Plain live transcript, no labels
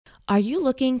Are you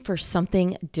looking for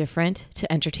something different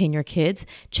to entertain your kids?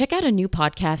 Check out a new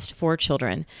podcast for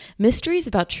children. Mysteries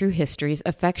About True Histories,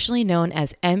 affectionately known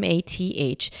as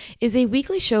MATH, is a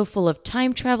weekly show full of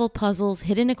time travel, puzzles,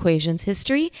 hidden equations,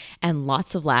 history, and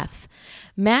lots of laughs.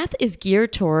 Math is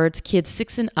geared towards kids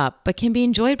 6 and up, but can be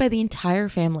enjoyed by the entire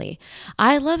family.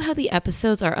 I love how the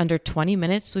episodes are under 20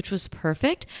 minutes, which was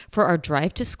perfect for our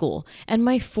drive to school, and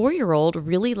my 4-year-old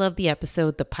really loved the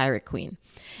episode The Pirate Queen.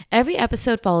 Every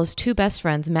episode follows two best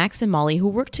friends, Max and Molly, who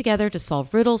work together to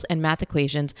solve riddles and math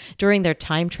equations during their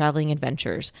time-traveling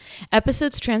adventures.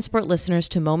 Episodes transport listeners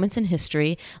to moments in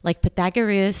history like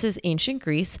Pythagoras' ancient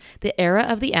Greece, the era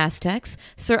of the Aztecs,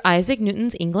 Sir Isaac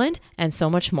Newton's England, and so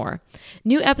much more.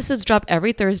 New episodes drop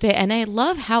every Thursday, and I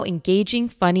love how engaging,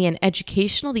 funny, and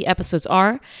educational the episodes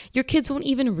are. Your kids won't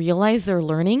even realize they're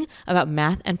learning about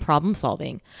math and problem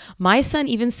solving. My son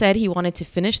even said he wanted to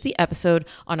finish the episode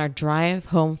on our drive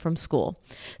home from school.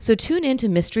 So tune in to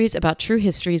Mysteries About True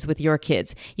Histories with your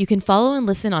kids. You can follow and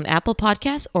listen on Apple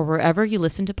Podcasts or wherever you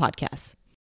listen to podcasts.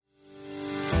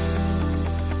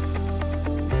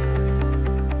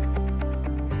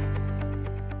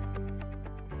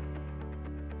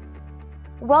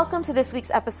 Welcome to this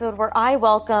week's episode where I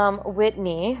welcome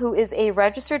Whitney, who is a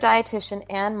registered dietitian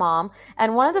and mom,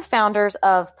 and one of the founders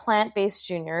of Plant-Based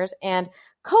Juniors and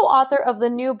co-author of the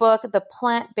new book, The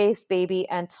Plant-Based Baby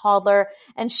and Toddler.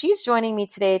 And she's joining me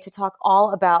today to talk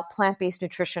all about plant-based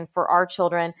nutrition for our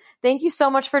children. Thank you so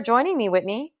much for joining me,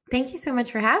 Whitney. Thank you so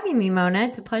much for having me, Mona.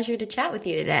 It's a pleasure to chat with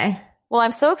you today. Well,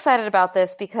 I'm so excited about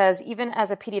this because even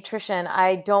as a pediatrician,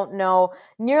 I don't know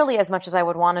nearly as much as I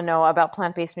would want to know about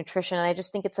plant-based nutrition. And I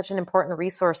just think it's such an important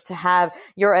resource to have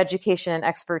your education and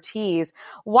expertise.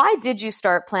 Why did you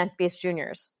start Plant-Based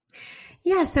Juniors?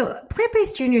 Yeah, so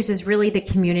Plant-Based Juniors is really the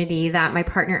community that my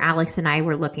partner Alex and I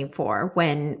were looking for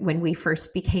when we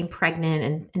first became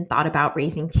pregnant and thought about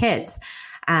raising kids.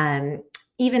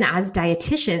 Even as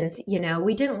dietitians,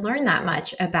 we didn't learn that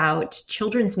much about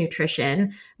children's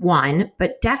nutrition, one,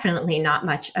 but definitely not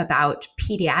much about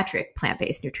pediatric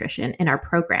plant-based nutrition in our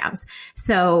programs.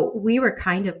 So we were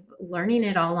kind of learning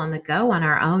it all on the go on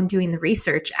our own, doing the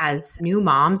research as new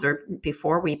moms or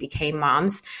before we became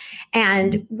moms.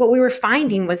 And what we were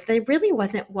finding was there really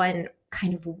wasn't one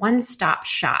kind of one-stop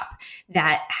shop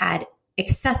that had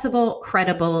accessible,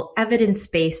 credible,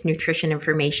 evidence-based nutrition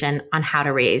information on how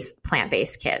to raise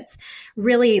plant-based kids.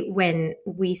 Really, when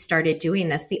we started doing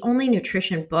this, the only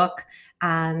nutrition book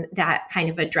that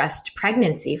kind of addressed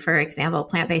pregnancy, for example,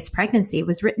 plant-based pregnancy,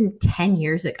 was written 10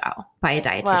 years ago by a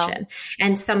dietitian. Wow.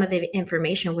 And some of the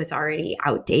information was already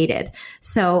outdated.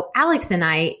 So Alex and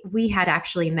I, we had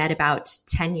actually met about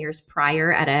 10 years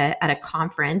prior at a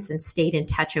conference and stayed in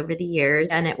touch over the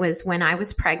years. And it was when I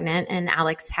was pregnant and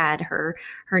Alex had her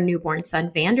newborn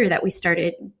son, Vander, that we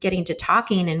started getting to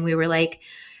talking. And we were like,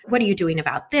 what are you doing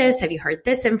about this? Have you heard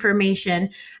this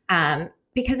information?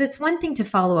 Because it's one thing to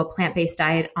follow a plant-based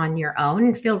diet on your own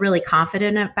and feel really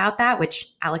confident about that, which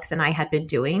Alex and I had been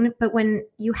doing. But when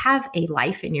you have a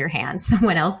life in your hands,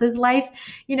 someone else's life,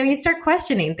 you start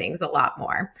questioning things a lot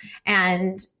more.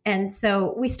 And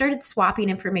so we started swapping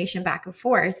information back and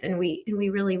forth. And we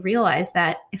really realized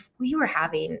that if we were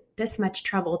having this much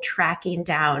trouble tracking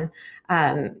down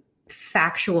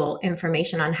factual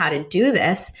information on how to do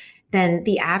this, then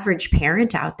the average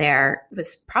parent out there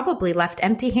was probably left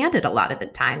empty-handed a lot of the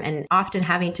time and often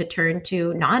having to turn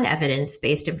to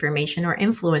non-evidence-based information or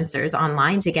influencers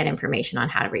online to get information on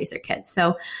how to raise their kids.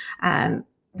 So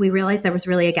we realized there was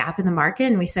really a gap in the market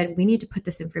and we said, we need to put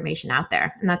this information out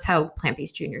there. And that's how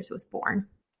Plant-Based Juniors was born.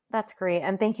 That's great.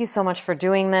 And thank you so much for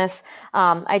doing this.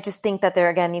 I just think that there,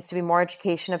 again, needs to be more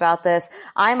education about this.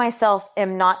 I myself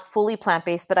am not fully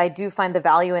plant-based, but I do find the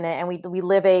value in it. And we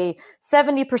live a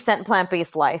 70%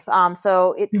 plant-based life.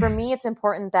 So for me, it's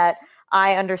important that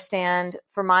I understand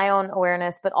for my own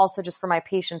awareness, but also just for my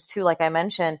patients too, like I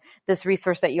mentioned, this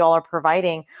resource that you all are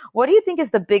providing. What do you think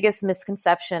is the biggest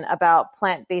misconception about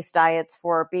plant-based diets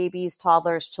for babies,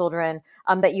 toddlers, children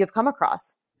that you've come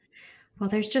across? Well,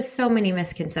 there's just so many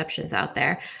misconceptions out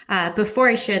there. Before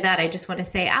I share that, I just want to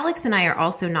say Alex and I are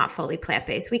also not fully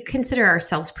plant-based. We consider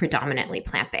ourselves predominantly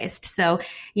plant-based. So,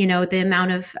 the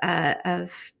amount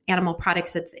of animal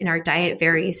products that's in our diet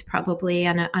varies probably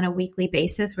on a weekly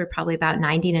basis. We're probably about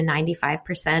 90 to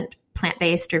 95%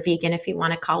 plant-based or vegan, if you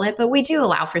want to call it. But we do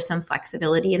allow for some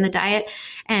flexibility in the diet.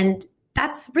 And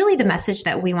that's really the message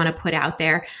that we want to put out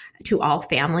there to all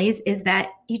families is that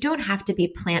you don't have to be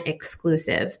plant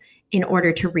exclusive in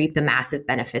order to reap the massive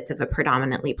benefits of a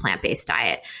predominantly plant-based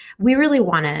diet. We really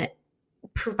want to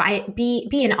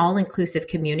be an all-inclusive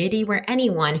community where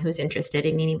anyone who's interested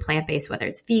in eating plant-based, whether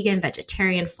it's vegan,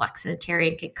 vegetarian,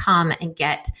 flexitarian, can come and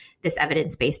get this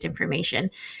evidence-based information.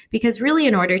 Because really,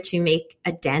 in order to make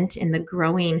a dent in the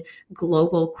growing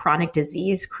global chronic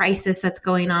disease crisis that's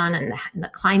going on and the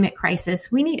climate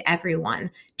crisis, we need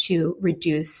everyone to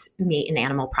reduce meat and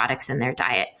animal products in their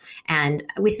diet. And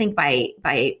we think by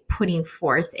putting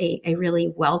forth a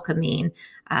really welcoming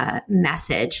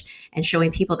message and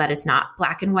showing people that it's not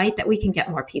black and white, that we can get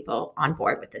more people on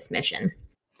board with this mission.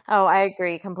 Oh, I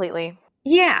agree completely.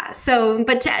 Yeah. So,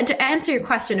 but to answer your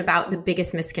question about the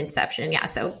biggest misconception, yeah.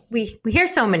 So we hear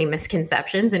so many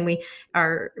misconceptions, and we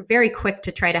are very quick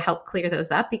to try to help clear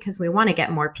those up because we want to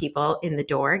get more people in the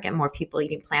door, get more people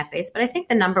eating plant-based. But I think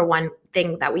the number one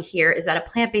thing that we hear is that a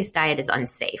plant-based diet is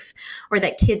unsafe, or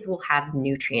that kids will have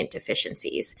nutrient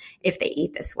deficiencies if they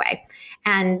eat this way.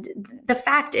 And the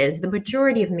fact is, the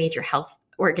majority of major health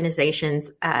organizations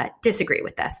disagree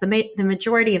with this. The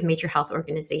majority of major health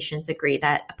organizations agree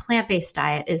that a plant-based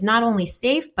diet is not only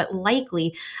safe, but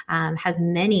likely has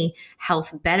many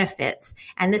health benefits.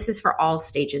 And this is for all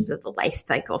stages of the life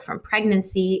cycle, from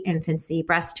pregnancy, infancy,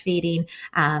 breastfeeding,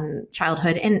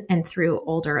 childhood, and through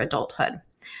older adulthood.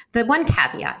 The one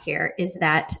caveat here is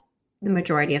that the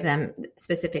majority of them,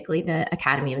 specifically the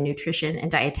Academy of Nutrition and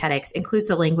Dietetics, includes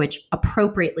the language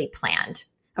appropriately planned.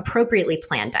 Appropriately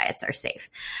planned diets are safe.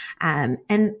 And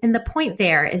the point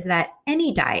there is that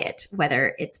any diet,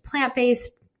 whether it's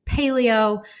plant-based,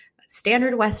 paleo,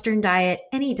 standard Western diet,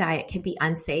 any diet can be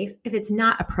unsafe if it's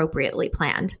not appropriately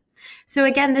planned. So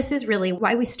again, this is really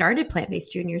why we started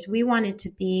Plant-Based Juniors. We wanted to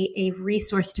be a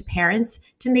resource to parents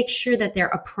to make sure that they're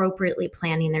appropriately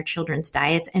planning their children's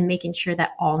diets and making sure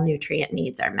that all nutrient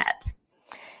needs are met.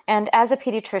 And as a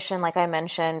pediatrician, like I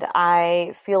mentioned,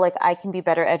 I feel like I can be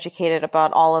better educated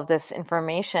about all of this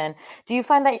information. Do you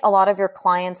find that a lot of your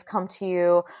clients come to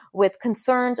you with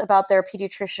concerns about their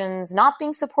pediatricians not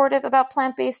being supportive about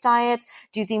plant-based diets?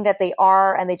 Do you think that they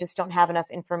are and they just don't have enough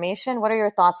information? What are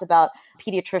your thoughts about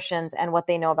pediatricians and what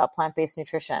they know about plant-based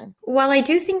nutrition? Well, I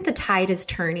do think the tide is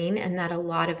turning and that a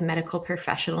lot of medical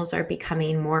professionals are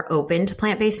becoming more open to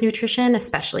plant-based nutrition,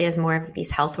 especially as more of these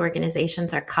health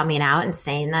organizations are coming out and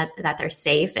saying that they're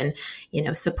safe and,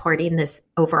 supporting this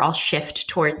overall shift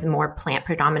towards more plant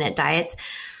predominant diets.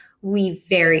 We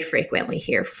very frequently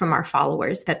hear from our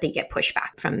followers that they get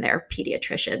pushback from their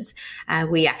pediatricians.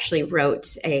 We actually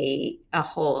wrote a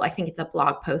whole, I think it's a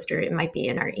blog post, or it might be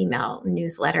in our email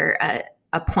newsletter,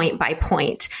 a point by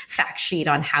point fact sheet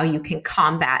on how you can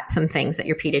combat some things that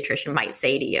your pediatrician might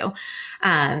say to you.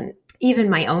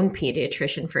 Even my own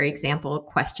pediatrician, for example,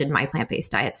 questioned my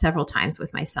plant-based diet several times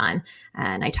with my son.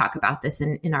 And I talk about this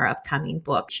in our upcoming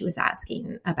book. She was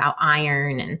asking about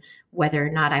iron and whether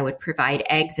or not I would provide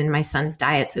eggs in my son's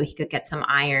diet so he could get some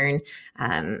iron.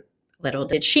 Little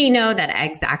did she know that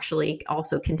eggs actually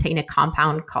also contain a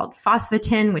compound called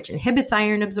phosphatin, which inhibits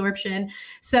iron absorption.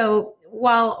 So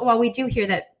while we do hear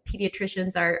that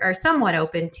pediatricians are somewhat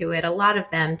open to it, a lot of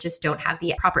them just don't have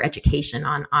the proper education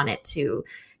on it to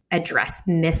address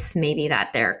myths maybe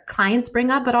that their clients bring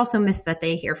up, but also myths that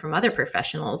they hear from other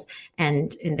professionals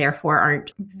and therefore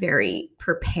aren't very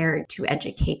prepared to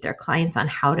educate their clients on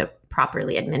how to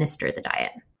properly administer the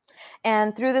diet.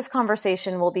 And through this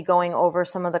conversation, we'll be going over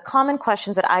some of the common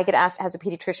questions that I get asked as a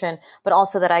pediatrician, but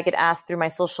also that I get asked through my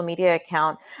social media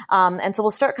account. And so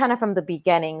we'll start kind of from the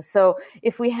beginning. So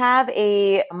if we have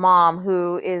a mom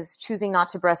who is choosing not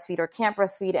to breastfeed or can't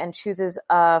breastfeed and chooses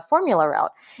a formula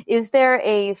route, is there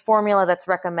a formula that's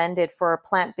recommended for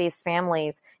plant-based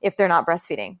families if they're not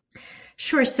breastfeeding?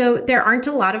 Sure. So there aren't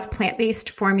a lot of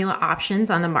plant-based formula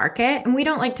options on the market. And we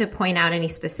don't like to point out any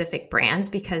specific brands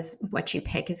because what you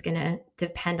pick is going to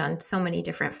depend on so many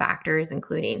different factors,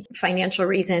 including financial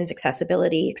reasons,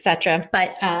 accessibility, et cetera.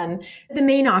 But the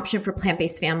main option for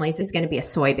plant-based families is going to be a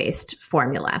soy-based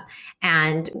formula.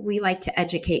 And we like to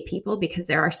educate people because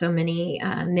there are so many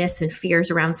myths and fears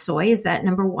around soy. Is that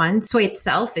number one, soy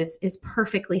itself is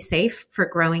perfectly safe for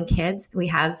growing kids. We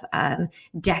have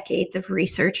decades of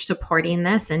research supporting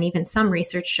this, and even some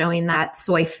research showing that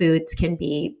soy foods can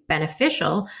be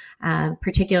beneficial,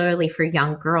 particularly for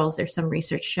young girls. There's some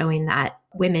research showing that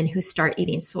women who start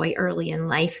eating soy early in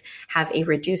life have a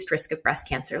reduced risk of breast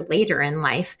cancer later in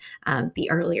life, the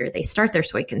earlier they start their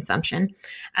soy consumption.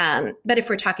 But if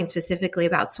we're talking specifically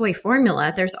about soy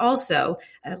formula, there's also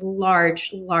a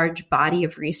large body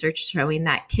of research showing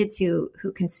that kids who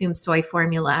consume soy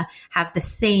formula have the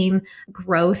same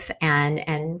growth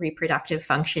and reproductive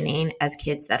functioning as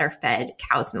kids that are fed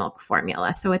cow's milk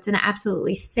formula. So it's an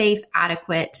absolutely safe,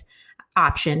 adequate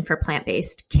option for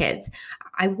plant-based kids.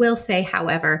 I will say,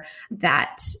 however,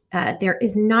 that there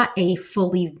is not a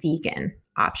fully vegan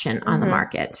option on the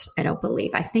market, I don't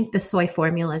believe. I think the soy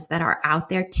formulas that are out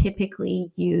there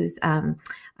typically use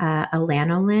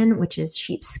lanolin, which is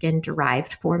sheepskin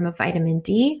derived form of vitamin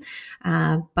D,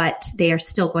 but they are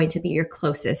still going to be your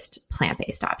closest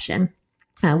plant-based option.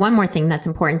 One more thing that's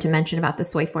important to mention about the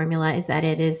soy formula is that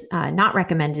it is not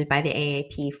recommended by the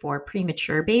AAP for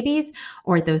premature babies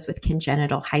or those with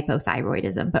congenital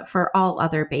hypothyroidism, but for all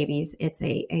other babies, it's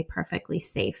a perfectly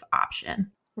safe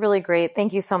option. Really great.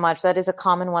 Thank you so much. That is a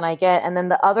common one I get. And then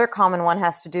the other common one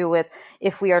has to do with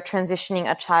if we are transitioning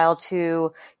a child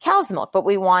to cow's milk, but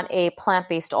we want a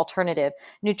plant-based alternative.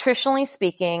 Nutritionally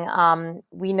speaking,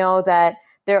 we know that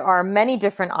there are many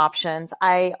different options.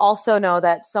 I also know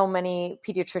that so many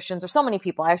pediatricians, or so many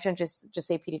people, I shouldn't just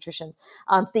say pediatricians,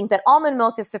 think that almond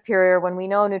milk is superior when we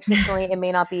know nutritionally it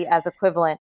may not be as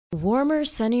equivalent. Warmer,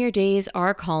 sunnier days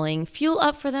are calling. Fuel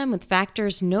up for them with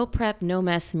Factor's no prep, no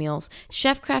mess meals.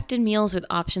 Chef-crafted meals with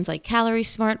options like Calorie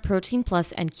Smart, Protein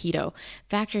Plus, and Keto.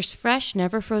 Factor's fresh,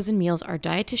 never frozen meals are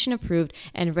dietitian approved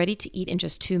and ready to eat in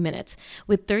just 2 minutes.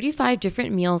 With 35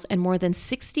 different meals and more than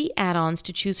 60 add-ons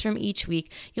to choose from each week,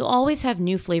 you'll always have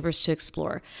new flavors to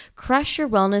explore. Crush your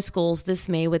wellness goals this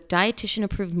May with dietitian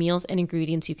approved meals and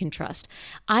ingredients you can trust.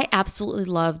 I absolutely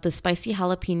love the spicy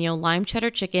jalapeno lime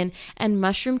cheddar chicken and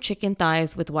mushroom chicken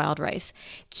thighs with wild rice.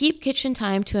 Keep kitchen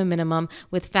time to a minimum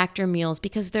with Factor meals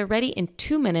because they're ready in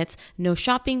 2 minutes, no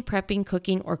shopping, prepping,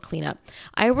 cooking, or cleanup.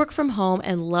 I work from home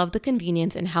and love the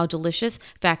convenience and how delicious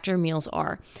Factor meals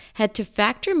are. Head to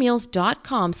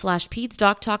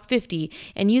factormeals.com/PedsDocTalk50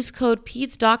 and use code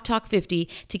PedsDocTalk50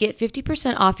 to get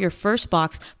 50% off your first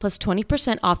box plus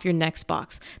 20% off your next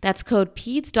box. That's code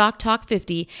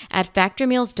PedsDocTalk50 at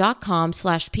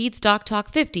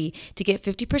factormeals.com/PedsDocTalk50 to get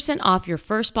 50% off your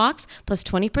first box plus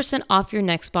 20% off your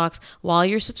next box while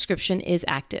your subscription is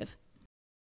active.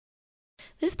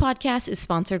 This podcast is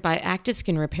sponsored by Active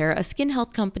Skin Repair, a skin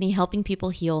health company helping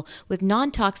people heal with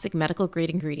non-toxic medical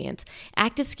grade ingredients.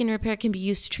 Active Skin Repair can be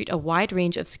used to treat a wide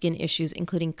range of skin issues,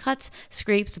 including cuts,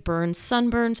 scrapes, burns,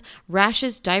 sunburns,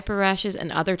 rashes, diaper rashes,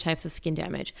 and other types of skin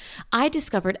damage. I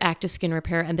discovered Active Skin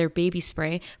Repair and their baby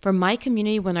spray from my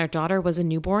community when our daughter was a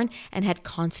newborn and had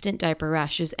constant diaper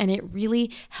rashes, and it really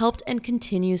helped and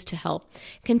continues to help.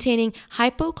 Containing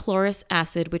hypochlorous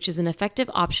acid, which is an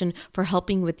effective option for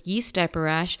helping with yeast diaper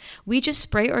rash, we just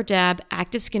spray or dab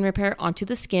Active Skin Repair onto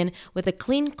the skin with a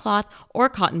clean cloth or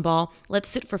cotton ball, let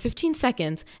sit for 15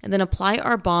 seconds, and then apply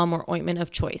our balm or ointment of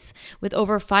choice. With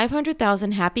over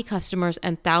 500,000 happy customers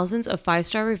and thousands of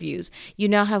 5-star reviews, you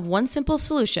now have one simple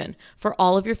solution for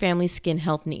all of your family's skin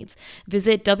health needs.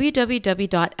 Visit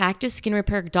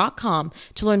www.activeskinrepair.com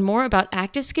to learn more about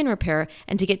Active Skin Repair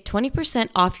and to get 20%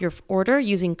 off your order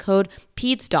using code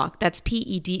PEDSDOC. That's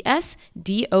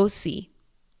PEDSDOC.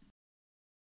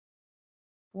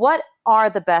 What are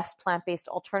the best plant-based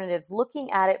alternatives,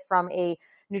 looking at it from a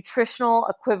nutritional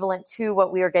equivalent to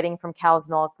what we are getting from cow's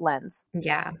milk lens?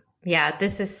 Yeah,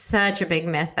 this is such a big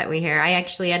myth that we hear. I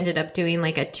actually ended up doing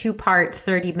like a 2-part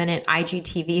 30-minute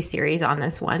IGTV series on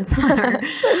this once on our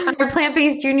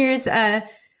Plant-Based Juniors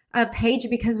page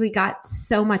because we got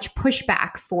so much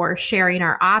pushback for sharing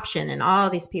our option, and all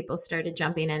these people started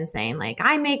jumping in saying like,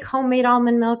 I make homemade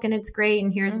almond milk and it's great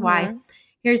and here's why.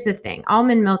 Here's the thing.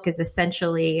 Almond milk is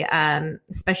essentially,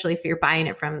 especially if you're buying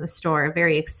it from the store, a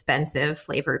very expensive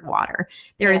flavored water.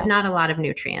 There is not a lot of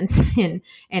nutrients in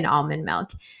almond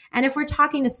milk. And if we're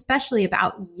talking especially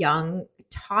about young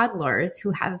toddlers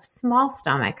who have small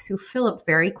stomachs, who fill up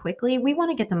very quickly, we want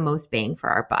to get the most bang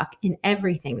for our buck in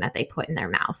everything that they put in their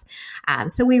mouth.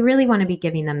 So we really want to be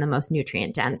giving them the most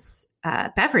nutrient-dense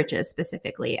beverages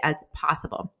specifically as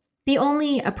possible. The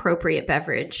only appropriate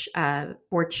beverage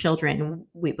for children,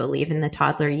 we believe, in the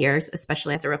toddler years,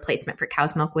 especially as a replacement for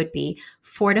cow's milk, would be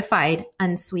fortified,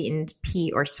 unsweetened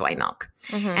pea or soy milk.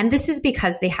 And this is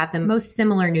because they have the most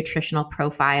similar nutritional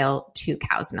profile to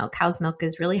cow's milk. Cow's milk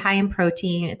is really high in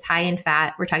protein. It's high in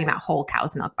fat. We're talking about whole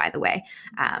cow's milk, by the way.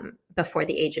 Before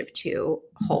the age of 2,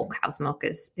 whole cow's milk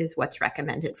is what's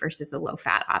recommended versus a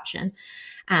low-fat option.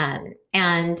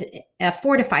 And a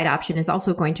fortified option is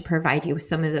also going to provide you with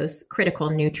some of those critical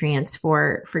nutrients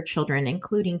for children,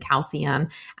 including calcium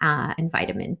and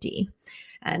vitamin D.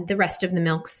 The rest of the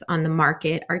milks on the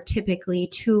market are typically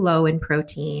too low in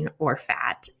protein or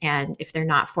fat. And if they're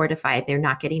not fortified, they're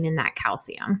not getting in that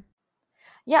calcium.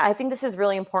 Yeah, I think this is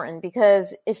really important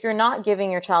because if you're not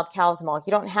giving your child cow's milk,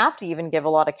 you don't have to even give a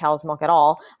lot of cow's milk at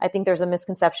all. I think there's a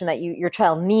misconception that your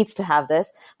child needs to have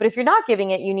this. But if you're not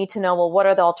giving it, you need to know, well, what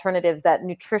are the alternatives that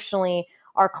nutritionally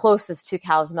are closest to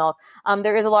cow's milk.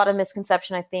 There is a lot of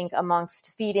misconception, I think,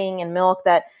 amongst feeding and milk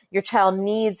that your child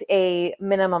needs a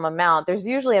minimum amount. There's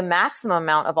usually a maximum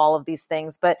amount of all of these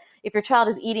things, but if your child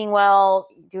is eating well,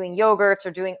 doing yogurts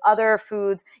or doing other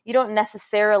foods, you don't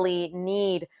necessarily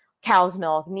need cow's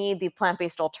milk, need the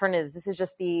plant-based alternatives. This is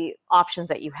just the options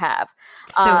that you have.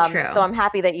 So true. So I'm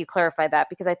happy that you clarified that,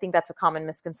 because I think that's a common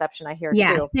misconception I hear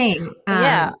yeah, too. Same.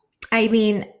 Yeah. I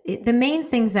mean, the main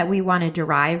things that we want to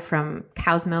derive from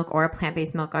cow's milk or a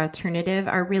plant-based milk alternative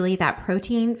are really that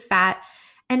protein, fat,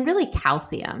 and really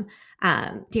calcium.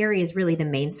 Dairy is really the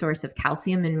main source of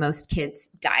calcium in most kids'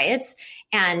 diets.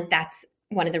 And that's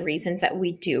one of the reasons that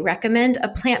we do recommend a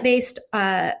plant-based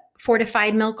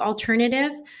fortified milk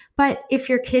alternative. But if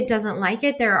your kid doesn't like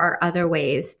it, there are other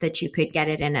ways that you could get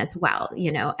it in as well.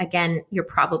 You know, again, you're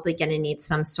probably going to need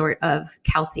some sort of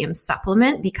calcium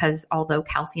supplement, because although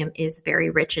calcium is very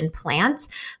rich in plants,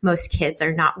 most kids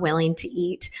are not willing to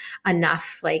eat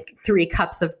enough, like 3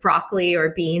 cups of broccoli or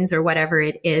beans or whatever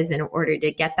it is, in order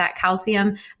to get that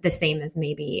calcium, the same as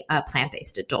maybe a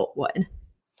plant-based adult would.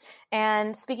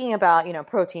 And speaking about,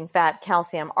 protein, fat,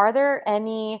 calcium, are there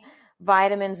any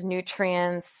vitamins,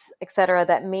 nutrients, et cetera,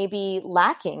 that may be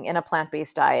lacking in a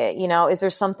plant-based diet? Is there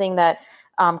something that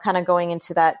kind of going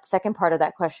into that second part of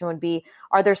that question would be,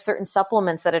 are there certain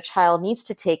supplements that a child needs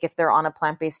to take if they're on a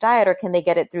plant-based diet, or can they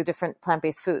get it through different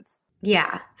plant-based foods?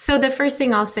 Yeah. So the first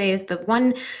thing I'll say is the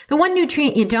one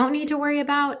nutrient you don't need to worry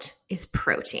about is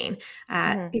protein.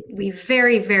 We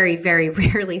very, very, very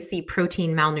rarely see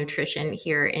protein malnutrition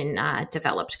here in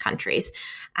developed countries.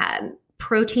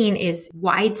 Protein is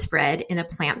widespread in a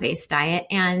plant-based diet,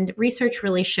 and research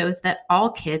really shows that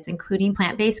all kids, including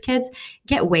plant-based kids,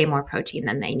 get way more protein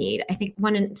than they need. I think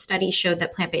one study showed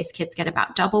that plant-based kids get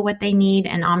about double what they need,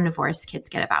 and omnivorous kids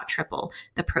get about triple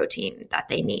the protein that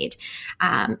they need.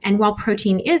 And while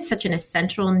protein is such an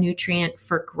essential nutrient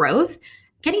for growth,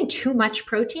 getting too much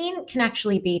protein can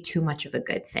actually be too much of a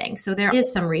good thing. So there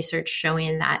is some research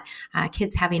showing that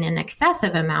kids having an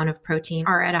excessive amount of protein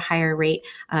are at a higher rate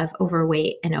of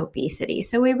overweight and obesity.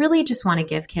 So we really just want to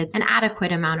give kids an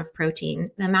adequate amount of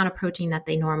protein, the amount of protein that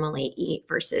they normally eat,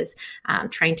 versus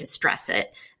trying to stress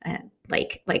it.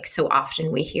 Like so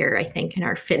often we hear, I think, in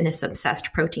our fitness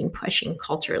obsessed protein pushing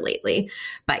culture lately.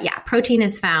 But yeah, protein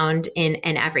is found in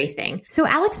everything. So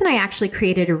Alex and I actually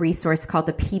created a resource called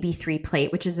the PB3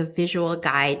 Plate, which is a visual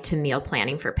guide to meal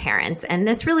planning for parents. And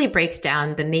this really breaks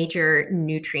down the major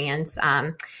nutrients,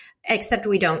 except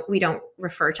we don't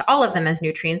refer to all of them as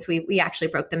nutrients. We actually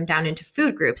broke them down into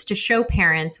food groups to show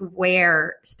parents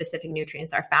where specific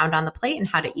nutrients are found on the plate and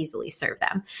how to easily serve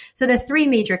them. So the 3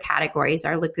 major categories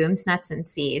are legumes, nuts, and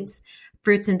seeds,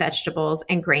 fruits and vegetables,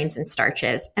 and grains and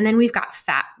starches. And then we've got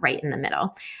fat right in the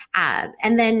middle.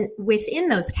 And then within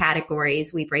those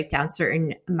categories, we break down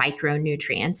certain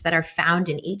micronutrients that are found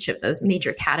in each of those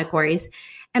major categories.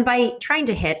 And by trying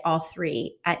to hit all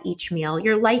 3 at each meal,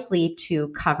 you're likely to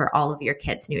cover all of your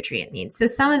kids' nutrient needs. So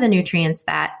some of the nutrients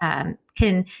that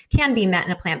can be met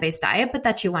in a plant-based diet, but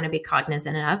that you want to be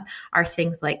cognizant of, are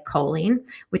things like choline,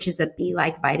 which is a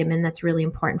B-like vitamin that's really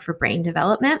important for brain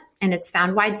development. And it's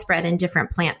found widespread in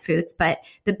different plant foods, but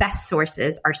the best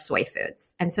sources are soy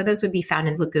foods. And so those would be found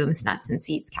in legumes, nuts, and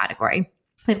seeds category.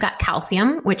 We've got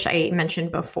calcium, which I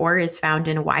mentioned before is found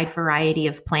in a wide variety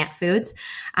of plant foods.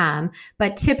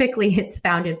 But typically it's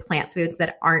found in plant foods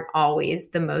that aren't always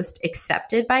the most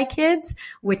accepted by kids,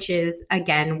 which is,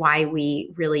 again, why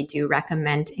we really do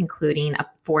recommend including a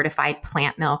fortified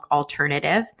plant milk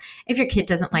alternative. If your kid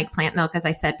doesn't like plant milk, as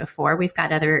I said before, we've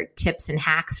got other tips and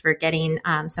hacks for getting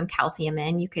some calcium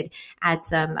in. You could add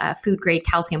some food grade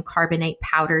calcium carbonate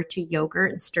powder to yogurt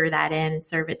and stir that in and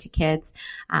serve it to kids.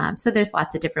 So there's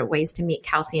lots of different ways to meet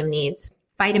calcium needs.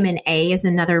 Vitamin A is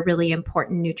another really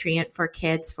important nutrient for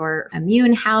kids for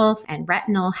immune health and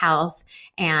retinal health.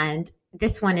 And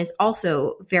this one is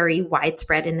also very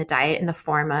widespread in the diet in the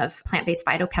form of plant-based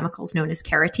phytochemicals known as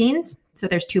carotenes. So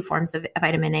there's 2 forms of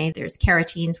vitamin A. There's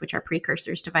carotenes, which are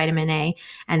precursors to vitamin A.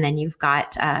 And then you've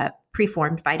got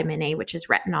preformed vitamin A, which is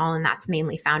retinol, and that's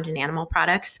mainly found in animal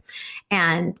products.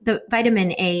 And the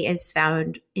vitamin A is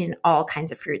found in all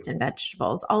kinds of fruits and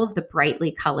vegetables, all of the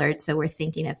brightly colored. So we're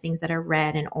thinking of things that are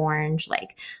red and orange,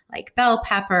 like bell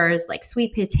peppers, like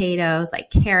sweet potatoes, like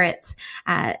carrots,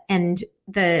 and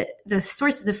the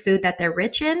sources of food that they're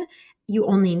rich in, you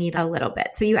only need a little bit.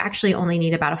 So you actually only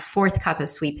need about a 4th cup of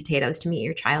sweet potatoes to meet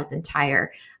your child's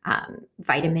entire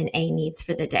vitamin A needs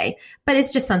for the day. But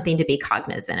it's just something to be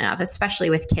cognizant of, especially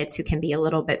with kids who can be a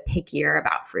little bit pickier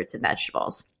about fruits and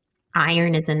vegetables.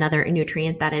 Iron is another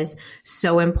nutrient that is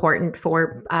so important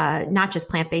for not just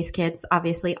plant-based kids,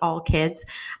 obviously all kids.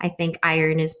 I think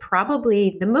iron is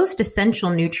probably the most essential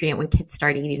nutrient when kids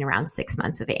start eating around 6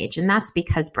 months of age. And that's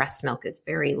because breast milk is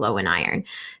very low in iron.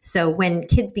 So when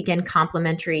kids begin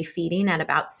complementary feeding at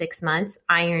about 6 months,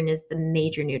 iron is the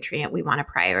major nutrient we want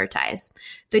to prioritize.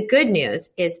 The good news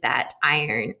is that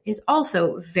iron is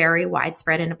also very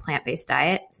widespread in a plant-based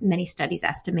diet. Many studies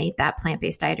estimate that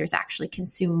plant-based dieters actually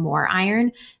consume more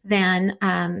iron than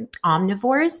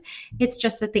omnivores. It's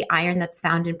just that the iron that's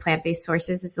found in plant-based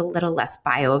sources is a little less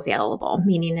bioavailable,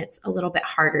 meaning it's a little bit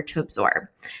harder to absorb.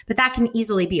 But that can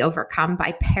easily be overcome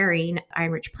by pairing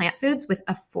iron-rich plant foods with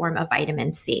a form of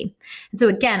vitamin C. And so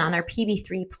again, on our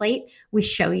PB3 plate, we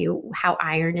show you how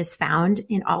iron is found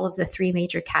in all of the 3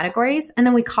 major categories. And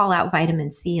then we call out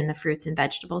vitamin C in the fruits and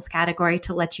vegetables category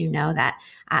to let you know that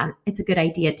it's a good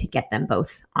idea to get them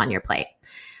both on your plate.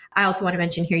 I also want to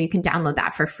mention here, you can download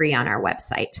that for free on our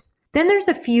website. Then there's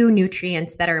a few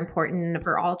nutrients that are important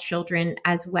for all children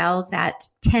as well that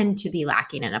tend to be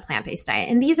lacking in a plant-based diet.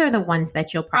 And these are the ones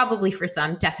that you'll probably, for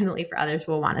some, definitely for others,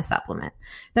 will want to supplement.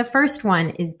 The first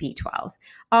one is B12.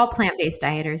 All plant-based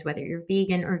dieters, whether you're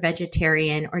vegan or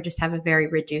vegetarian or just have a very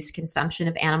reduced consumption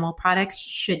of animal products,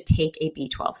 should take a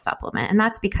B12 supplement. And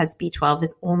that's because B12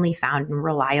 is only found in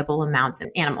reliable amounts in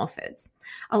animal foods.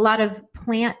 A lot of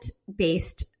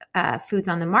plant-based foods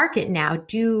on the market now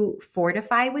do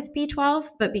fortify with B12,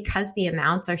 but because the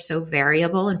amounts are so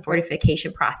variable and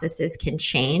fortification processes can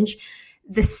change,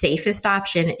 the safest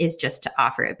option is just to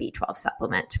offer a B12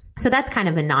 supplement. So that's kind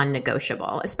of a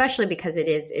non-negotiable, especially because it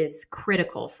is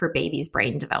critical for baby's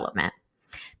brain development.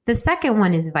 The second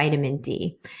one is vitamin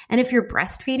D. And if you're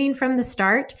breastfeeding from the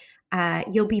start,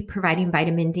 you'll be providing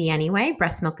vitamin D anyway.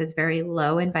 Breast milk is very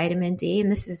low in vitamin D. And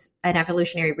this is an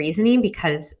evolutionary reasoning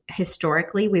because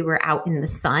historically we were out in the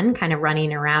sun, kind of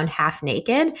running around half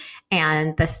naked.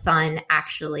 And the sun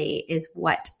actually is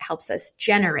what helps us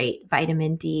generate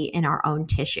vitamin D in our own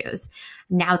tissues.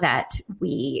 Now that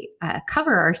we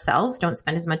cover ourselves, don't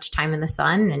spend as much time in the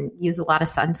sun and use a lot of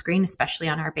sunscreen, especially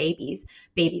on our babies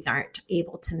aren't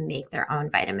able to make their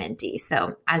own vitamin D.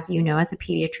 So as you know, as a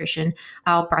pediatrician,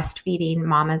 all breastfeeding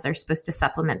mamas are supposed to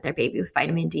supplement their baby with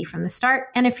vitamin D from the start.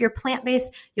 And if you're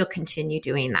plant-based, you'll continue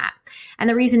doing that. And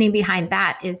the reasoning behind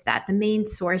that is that the main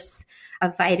source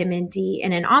of vitamin D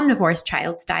in an omnivore's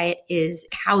child's diet is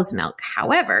cow's milk.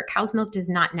 However, cow's milk does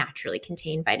not naturally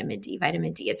contain vitamin D.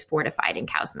 Vitamin D is fortified in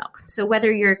cow's milk. So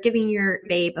whether you're giving your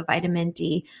babe a vitamin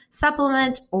D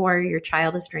supplement or your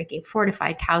child is drinking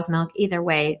fortified cow's milk, either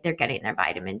way, they're getting their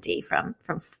vitamin D from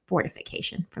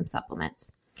fortification, from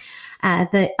supplements.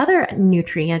 The other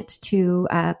nutrient to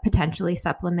potentially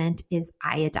supplement is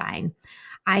iodine.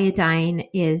 Iodine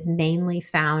is mainly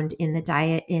found in the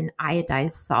diet in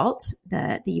iodized salt.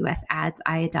 The U.S. adds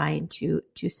iodine to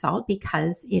salt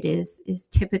because it is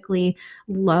typically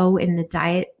low in the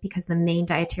diet because the main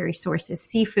dietary source is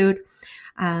seafood,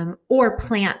 or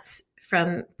plants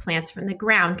from the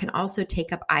ground can also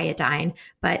take up iodine,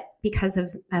 but because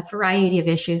of a variety of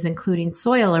issues, including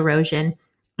soil erosion,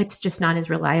 it's just not as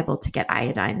reliable to get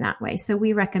iodine that way. So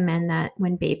we recommend that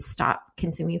when babes stop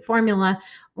consuming formula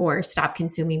or stop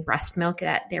consuming breast milk,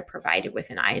 that they're provided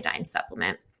with an iodine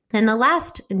supplement. And the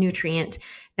last nutrient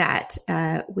that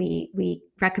we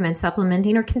recommend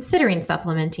supplementing or considering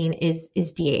supplementing is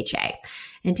DHA.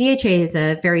 And DHA is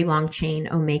a very long chain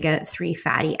omega-3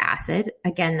 fatty acid.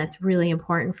 Again, that's really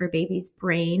important for baby's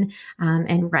brain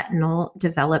and retinal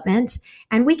development.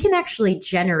 And we can actually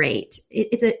generate,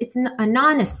 it's a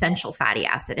non-essential fatty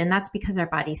acid. And that's because our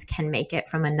bodies can make it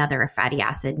from another fatty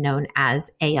acid known as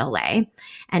ALA.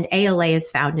 And ALA is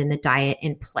found in the diet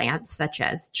in plants such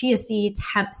as chia seeds,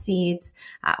 hemp seeds,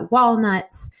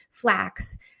 walnuts,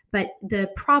 flax. But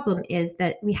the problem is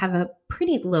that we have a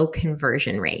pretty low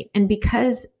conversion rate. And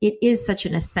because it is such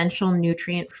an essential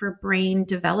nutrient for brain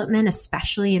development,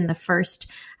 especially in the first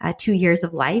 2 years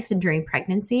of life and during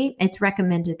pregnancy, it's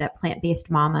recommended that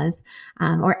plant-based mamas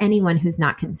or anyone who's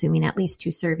not consuming at least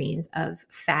 2 servings of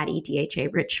fatty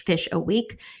DHA-rich fish a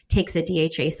week takes a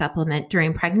DHA supplement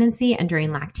during pregnancy and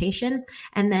during lactation.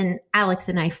 And then Alex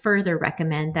and I further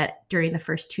recommend that during the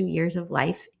first 2 years of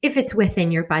life, if it's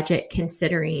within your budget,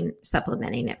 considering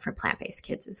supplementing it for plant-based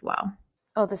kids as well.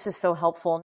 Oh, this is so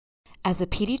helpful. As a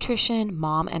pediatrician,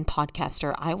 mom, and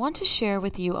podcaster, I want to share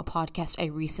with you a podcast I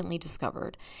recently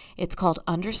discovered. It's called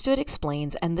Understood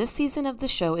Explains, and this season of the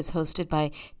show is hosted by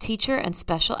teacher and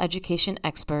special education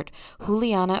expert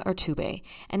Juliana Urtubey,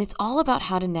 and it's all about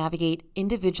how to navigate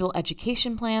individual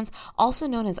education plans, also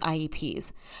known as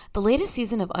IEPs. The latest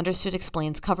season of Understood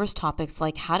Explains covers topics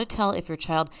like how to tell if your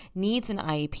child needs an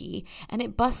IEP, and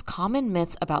it busts common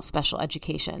myths about special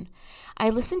education. I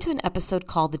listened to an episode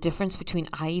called The Difference Between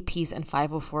IEPs and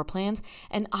 504 plans,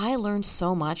 and I learned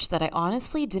so much that I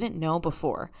honestly didn't know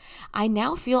before. I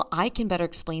now feel I can better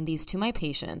explain these to my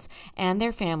patients and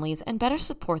their families and better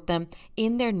support them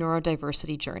in their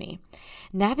neurodiversity journey.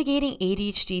 Navigating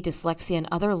ADHD, dyslexia, and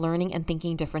other learning and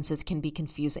thinking differences can be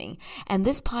confusing, and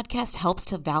this podcast helps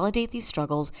to validate these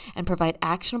struggles and provide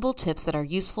actionable tips that are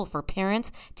useful for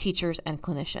parents, teachers, and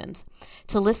clinicians.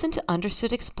 To listen to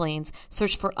Understood Explains,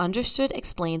 search for Understood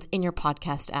Explains in your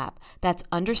podcast app. That's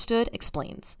Understood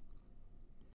Explains.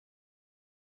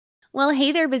 Well,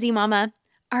 hey there, busy mama.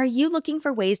 Are you looking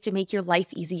for ways to make your life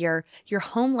easier, your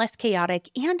home less chaotic,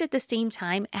 and at the same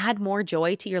time add more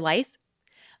joy to your life?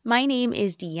 My name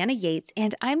is Deanna Yates,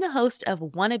 and I'm the host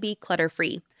of Wanna Be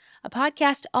Clutter-Free, a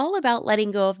podcast all about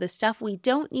letting go of the stuff we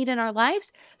don't need in our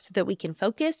lives so that we can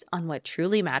focus on what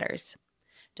truly matters.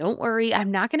 Don't worry,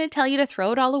 I'm not going to tell you to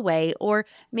throw it all away or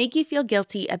make you feel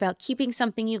guilty about keeping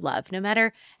something you love, no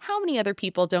matter how many other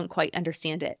people don't quite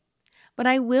understand it. But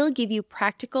I will give you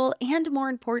practical and, more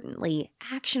importantly,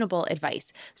 actionable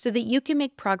advice so that you can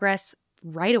make progress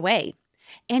right away.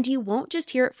 And you won't just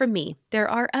hear it from me. There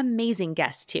are amazing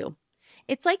guests too.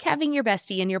 It's like having your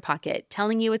bestie in your pocket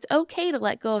telling you it's okay to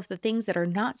let go of the things that are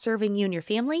not serving you and your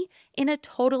family in a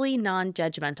totally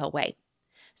non-judgmental way.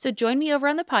 So join me over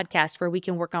on the podcast where we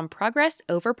can work on progress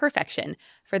over perfection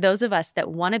for those of us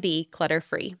that want to be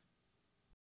clutter-free.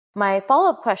 My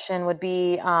follow-up question would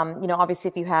be, obviously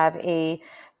if you have a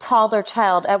toddler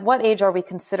child, at what age are we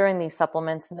considering these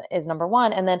supplements is number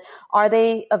one. And then are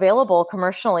they available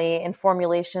commercially in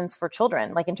formulations for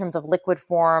children, like in terms of liquid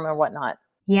form or whatnot?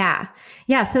 Yeah.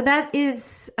 So that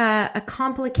is a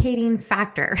complicating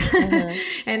factor. Mm-hmm.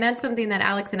 And that's something that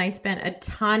Alex and I spent a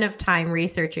ton of time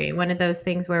researching. One of those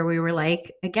things where we were like,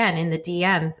 again, in the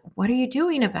DMs, what are you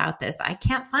doing about this? I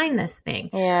can't find this thing.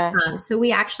 Yeah. So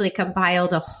we actually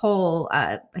compiled a whole,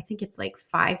 I think it's like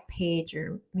 5-page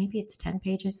or maybe it's 10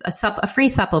 pages, a free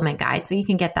supplement guide. So you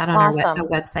can get that on our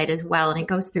website as well. And it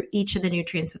goes through each of the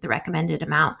nutrients with the recommended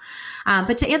amount.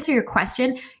 But to answer your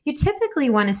question, you typically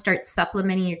want to start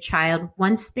supplementing your child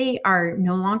once they are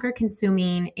no longer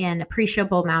consuming an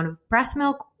appreciable amount of breast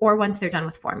milk or once they're done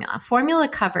with formula. Formula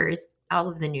covers all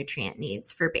of the nutrient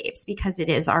needs for babes because it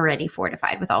is already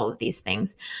fortified with all of these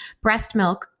things. Breast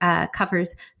milk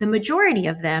covers the majority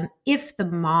of them if the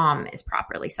mom is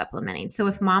properly supplementing. So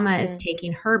if mama is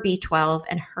taking her B12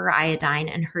 and her iodine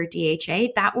and her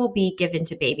DHA, that will be given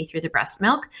to baby through the breast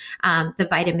milk. The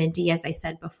vitamin D, as I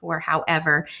said before,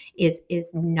 however, is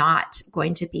not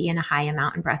going to be in a high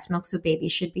amount in breast milk. So baby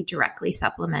should be directly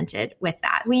supplemented with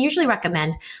that. We usually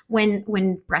recommend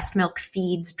when breast milk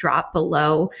feeds drop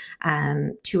below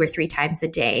 2 or 3 times a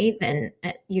day, then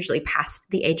usually past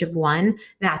the age of 1,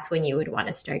 that's when you would want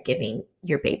to start giving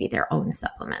your baby their own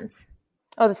supplements.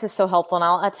 Oh, this is so helpful. And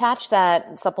I'll attach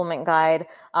that supplement guide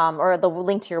or the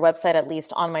link to your website, at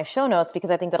least on my show notes,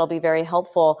 because I think that'll be very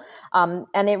helpful. And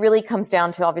it really comes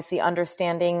down to obviously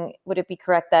understanding, would it be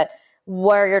correct that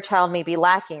where your child may be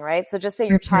lacking, right? So just say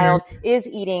your child is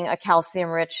eating a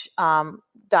calcium-rich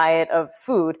diet of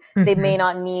food, they may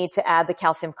not need to add the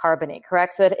calcium carbonate,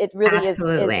 correct? So it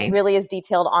really is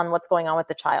detailed on what's going on with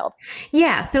the child.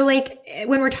 Yeah. So like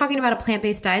when we're talking about a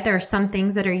plant-based diet, there are some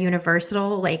things that are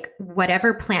universal, like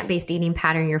whatever plant-based eating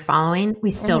pattern you're following,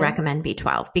 we still recommend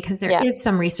B12 because there is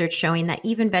some research showing that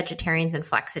even vegetarians and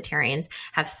flexitarians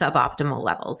have suboptimal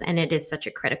levels, and it is such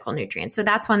a critical nutrient. So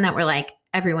that's one that we're like,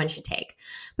 everyone should take.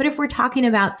 But if we're talking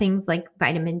about things like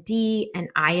vitamin D and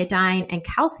iodine and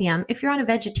calcium, if you're on a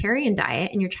vegetarian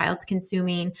diet and your child's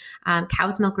consuming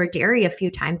cow's milk or dairy a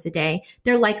few times a day,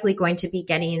 they're likely going to be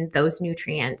getting those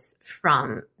nutrients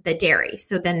from the dairy.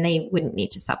 So then they wouldn't need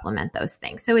to supplement those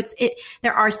things. So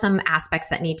there are some aspects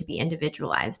that need to be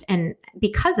individualized. And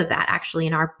because of that, actually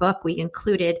in our book, we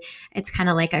included, it's kind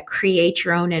of like a create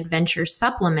your own adventure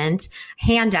supplement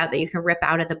handout that you can rip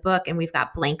out of the book. And we've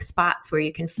got blank spots where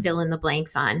you can fill in the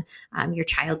blanks on your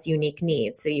child's unique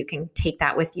needs. So you can take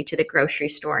that with you to the grocery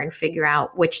store and figure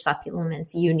out which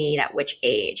supplements you need at which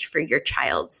age for your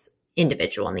child's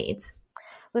individual needs.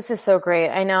 This is so great.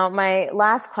 I know my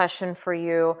last question for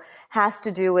you has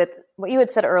to do with what you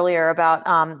had said earlier about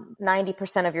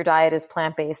 90% of your diet is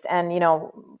plant-based. And,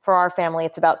 for our family,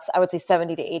 it's about, I would say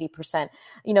 70 to 80%.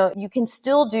 You can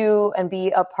still do and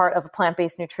be a part of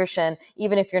plant-based nutrition,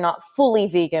 even if you're not fully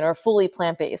vegan or fully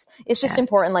plant-based. It's just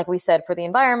important, like we said, for the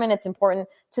environment. It's important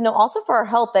to know also for our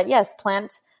health that, yes,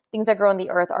 things that grow on the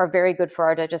earth are very good for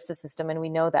our digestive system, and we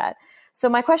know that. So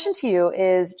my question to you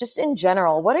is, just in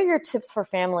general, what are your tips for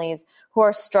families who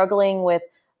are struggling with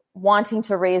wanting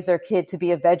to raise their kid to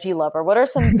be a veggie lover? What are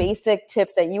some basic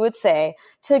tips that you would say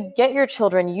to get your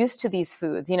children used to these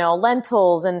foods,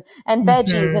 lentils and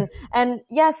veggies? And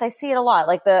yes, I see it a lot.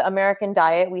 Like the American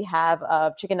diet, we have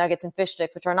chicken nuggets and fish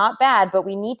sticks, which are not bad, but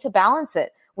we need to balance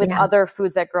it with other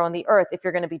foods that grow on the earth if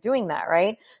you're going to be doing that,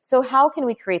 right? So how can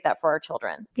we create that for our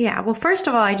children? Yeah. Well, first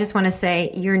of all, I just want to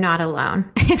say you're not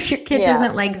alone. If your kid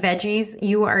doesn't like veggies,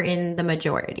 you are in the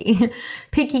majority.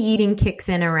 Picky eating kicks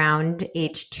in around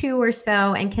age 2 or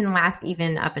so and can last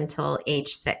even up until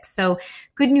age 6. So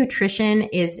good nutrition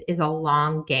is a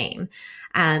long game.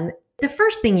 The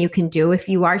first thing you can do if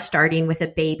you are starting with a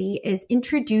baby is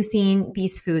introducing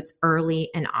these foods early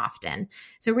and often.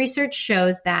 So research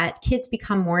shows that kids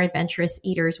become more adventurous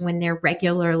eaters when they're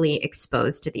regularly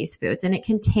exposed to these foods. And it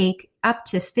can take up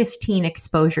to 15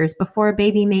 exposures before a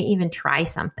baby may even try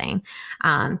something.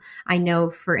 I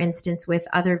know, for instance, with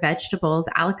other vegetables,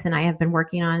 Alex and I have been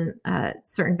working on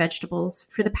certain vegetables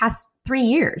for the past 3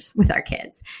 years with our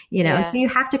kids, so you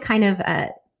have to kind of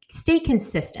stay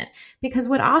consistent, because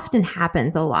what often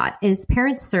happens a lot is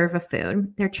parents serve a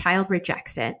food, their child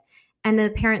rejects it, and the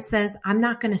parent says, I'm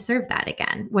not going to serve that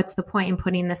again. What's the point in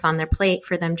putting this on their plate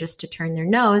for them just to turn their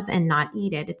nose and not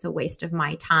eat it? It's a waste of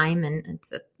my time, and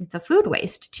it's a food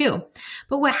waste too.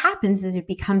 But what happens is it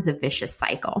becomes a vicious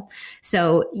cycle.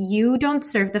 So you don't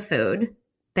serve the food,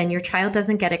 then your child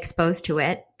doesn't get exposed to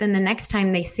it. Then the next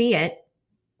time they see it,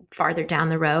 farther down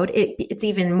the road, it's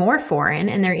even more foreign,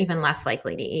 and they're even less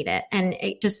likely to eat it. And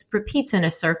it just repeats in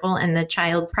a circle, and the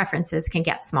child's preferences can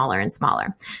get smaller and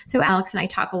smaller. So Alex and I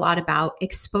talk a lot about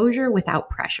exposure without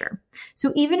pressure.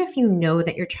 So even if you know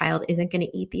that your child isn't going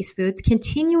to eat these foods,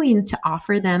 continuing to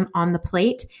offer them on the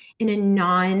plate in a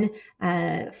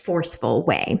non-forceful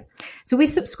way. So we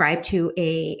subscribe to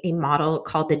a model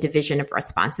called the division of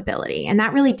responsibility. And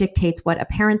that really dictates what a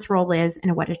parent's role is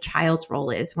and what a child's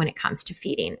role is when it comes to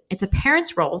feeding. It's a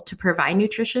parent's role to provide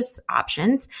nutritious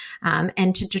options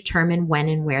and to determine when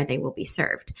and where they will be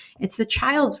served. It's the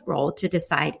child's role to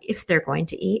decide if they're going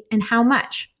to eat and how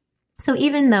much. So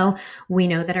even though we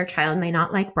know that our child may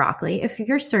not like broccoli, if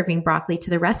you're serving broccoli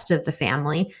to the rest of the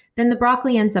family, then the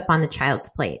broccoli ends up on the child's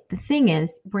plate. The thing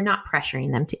is, we're not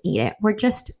pressuring them to eat it. We're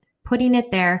just putting it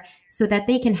there so that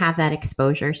they can have that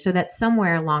exposure, so that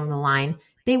somewhere along the line,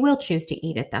 they will choose to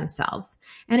eat it themselves.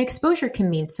 And exposure can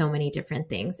mean so many different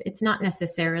things. It's not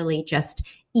necessarily just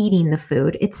eating the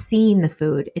food. It's seeing the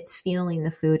food. It's feeling the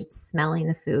food. It's smelling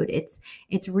the food. It's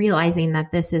realizing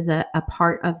that this is a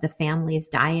part of the family's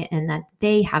diet and that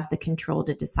they have the control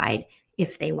to decide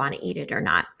if they want to eat it or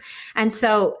not. And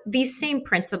so these same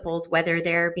principles, whether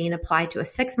they're being applied to a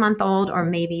 6-month-old or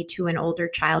maybe to an older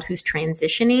child who's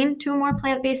transitioning to a more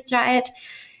plant-based diet,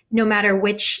 no matter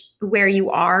where you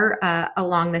are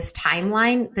along this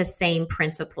timeline, the same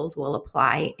principles will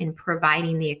apply in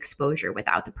providing the exposure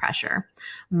without the pressure.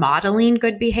 Modeling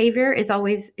good behavior is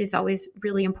always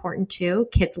really important too.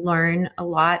 Kids learn a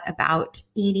lot about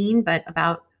eating, but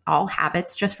about all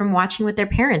habits just from watching what their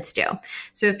parents do.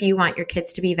 So if you want your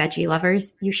kids to be veggie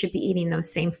lovers, you should be eating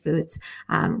those same foods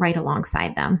right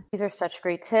alongside them. These are such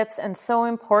great tips and so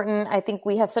important. I think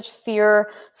we have such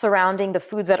fear surrounding the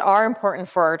foods that are important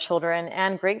for our children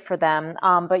and great for them.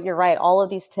 But you're right. All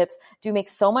of these tips do make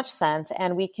so much sense,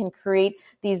 and we can create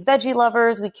these veggie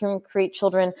lovers. We can create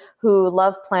children who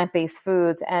love plant-based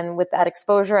foods, and with that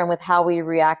exposure and with how we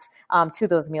react to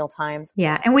those meal times.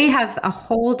 Yeah. And we have a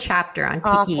whole chapter on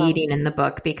picky eating in the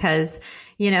book, because,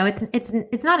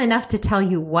 it's not enough to tell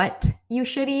you what you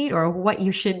should eat or what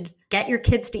you should get your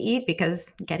kids to eat,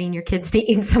 because getting your kids to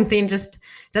eat something just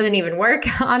doesn't even work,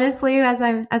 honestly, as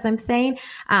I'm saying.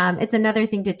 It's another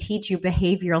thing to teach you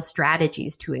behavioral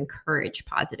strategies to encourage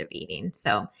positive eating.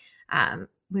 So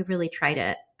we really try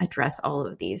to address all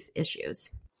of these issues.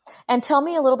 And tell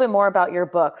me a little bit more about your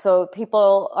book. So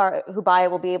people who buy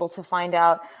it will be able to find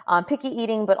out picky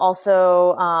eating, but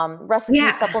also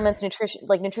recipes, supplements,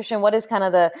 nutrition. What is kind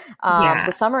of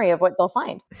the summary of what they'll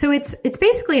find? So it's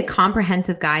basically a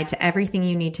comprehensive guide to everything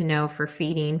you need to know for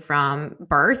feeding from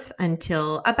birth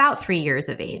until about 3 years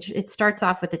of age. It starts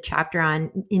off with a chapter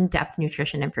on in-depth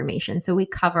nutrition information. So we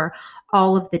cover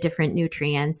all of the different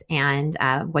nutrients and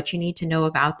what you need to know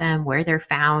about them, where they're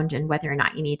found, and whether or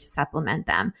not you need to supplement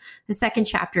them. The second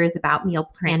chapter is about meal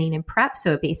planning and prep.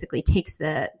 So it basically takes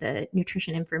the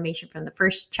nutrition information from the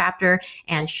first chapter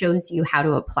and shows you how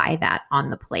to apply that on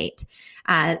the plate.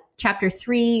 Chapter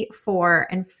 3, 4,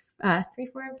 and 3,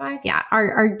 4, and 5,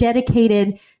 are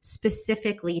dedicated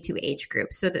specifically to age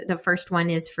groups. So the first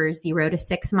one is for 0 to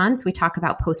 6 months. We talk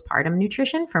about postpartum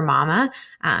nutrition for mama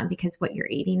because what you're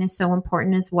eating is so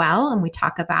important as well. And we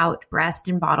talk about breast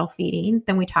and bottle feeding.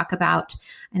 Then we talk about,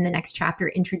 in the next chapter,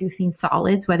 introducing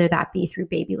solids, whether that be through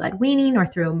baby-led weaning or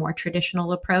through a more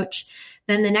traditional approach.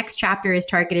 Then the next chapter is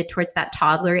targeted towards that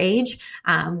toddler age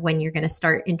when you're going to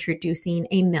start introducing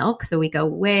a milk. So we go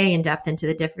way in depth into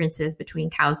the differences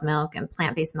between cow's milk and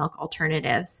plant-based milk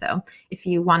alternatives. So if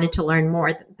you wanted to learn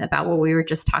more about what we were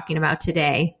just talking about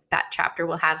today, that chapter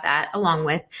will have that, along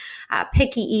with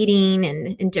picky eating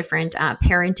and different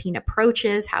parenting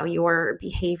approaches, how your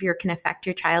behavior can affect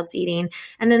your child's eating.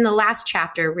 And then the last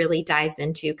chapter really dives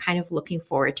into kind of looking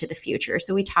forward to the future.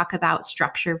 So we talk about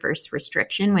structure versus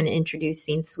restriction when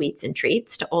introducing sweets and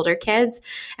treats to older kids.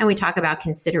 And we talk about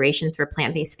considerations for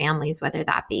plant-based families, whether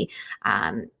that be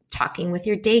talking with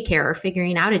your daycare or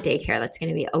figuring out a daycare that's going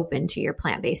to be open to your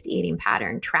plant-based eating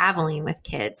pattern, traveling with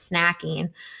kids, snacking.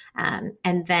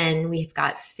 And then we've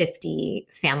got 50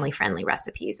 family-friendly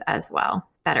recipes as well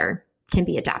that can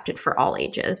be adapted for all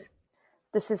ages.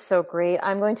 This is so great.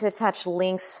 I'm going to attach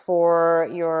links for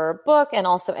your book and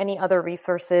also any other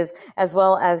resources, as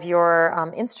well as your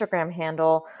Instagram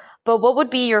handle. But what would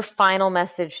be your final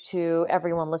message to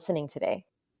everyone listening today?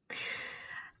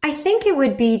 I think it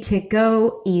would be to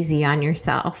go easy on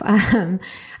yourself. I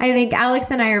think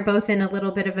Alex and I are both in a little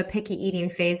bit of a picky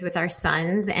eating phase with our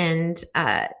sons. And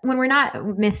when we're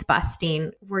not myth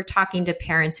busting, we're talking to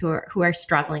parents who are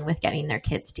struggling with getting their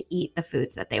kids to eat the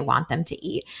foods that they want them to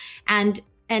eat. And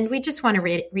we just want to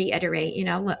reiterate,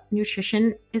 look,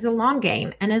 nutrition is a long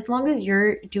game. And as long as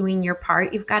you're doing your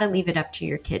part, you've got to leave it up to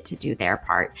your kid to do their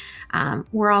part.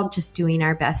 We're all just doing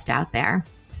our best out there.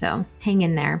 So hang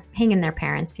in there,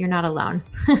 parents. You're not alone.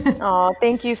 Oh,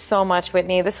 thank you so much,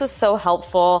 Whitney. This was so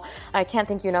helpful. I can't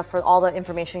thank you enough for all the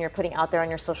information you're putting out there on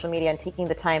your social media and taking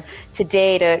the time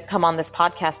today to come on this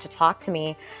podcast to talk to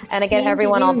me. And again,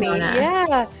 everyone,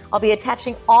 I'll be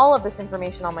attaching all of this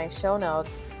information on my show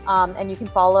notes. And you can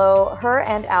follow her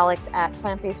and Alex at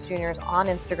Plant-Based Juniors on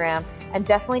Instagram, and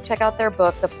definitely check out their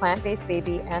book, The Plant-Based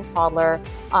Baby and Toddler.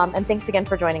 And thanks again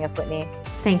for joining us, Whitney.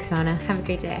 Thanks, Mona. Have a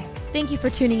great day. Thank you for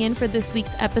tuning in for this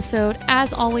week's episode.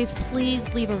 As always,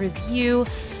 please leave a review,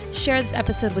 share this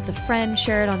episode with a friend,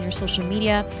 share it on your social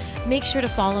media. Make sure to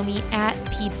follow me at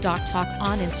Peds Doc Talk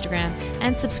on Instagram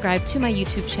and subscribe to my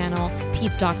YouTube channel,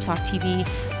 Peds Doc Talk TV.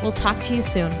 We'll talk to you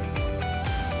soon.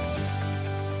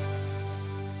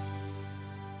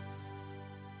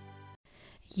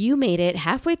 You made it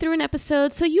halfway through an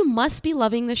episode, so you must be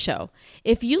loving the show.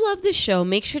 If you love the show,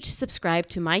 make sure to subscribe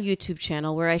to my YouTube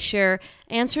channel where I share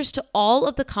answers to all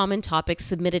of the common topics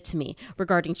submitted to me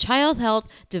regarding child health,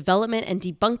 development, and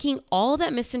debunking all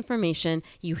that misinformation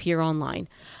you hear online.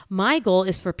 My goal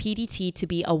is for PDT to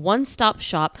be a one-stop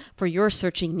shop for your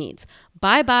searching needs.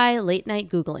 Bye-bye late night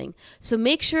Googling. So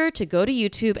make sure to go to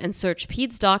YouTube and search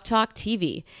Peds Doc Talk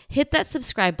TV. Hit that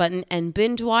subscribe button and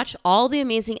binge watch all the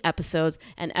amazing episodes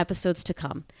and episodes to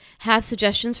come. Have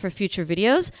suggestions for future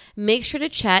videos? Make sure to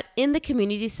chat in the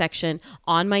community section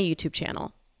on my YouTube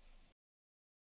channel.